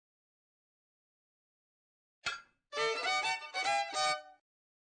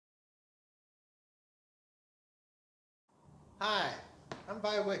Hi, I'm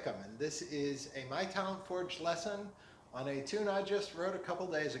Vi Wickham, and this is a My Talent Forge lesson on a tune I just wrote a couple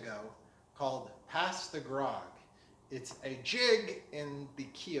days ago called Pass The Grog. It's a jig in the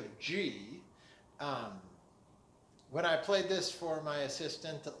key of G. Um, when I played this for my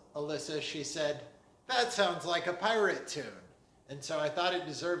assistant, Alyssa, she said, "That sounds like a pirate tune." And so I thought it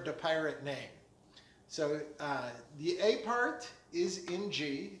deserved a pirate name. So the A part is in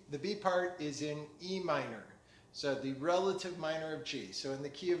G, the B part is in E minor. So the relative minor of G. So in the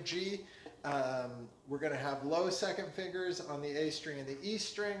key of G, we're going to have low second fingers on the A string and the E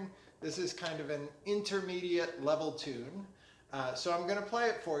string. This is kind of an intermediate level tune. So I'm going to play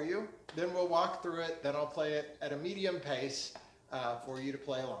it for you, then we'll walk through it, then I'll play it at a medium pace for you to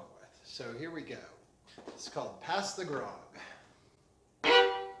play along with. So here we go. It's called Pass the Grog.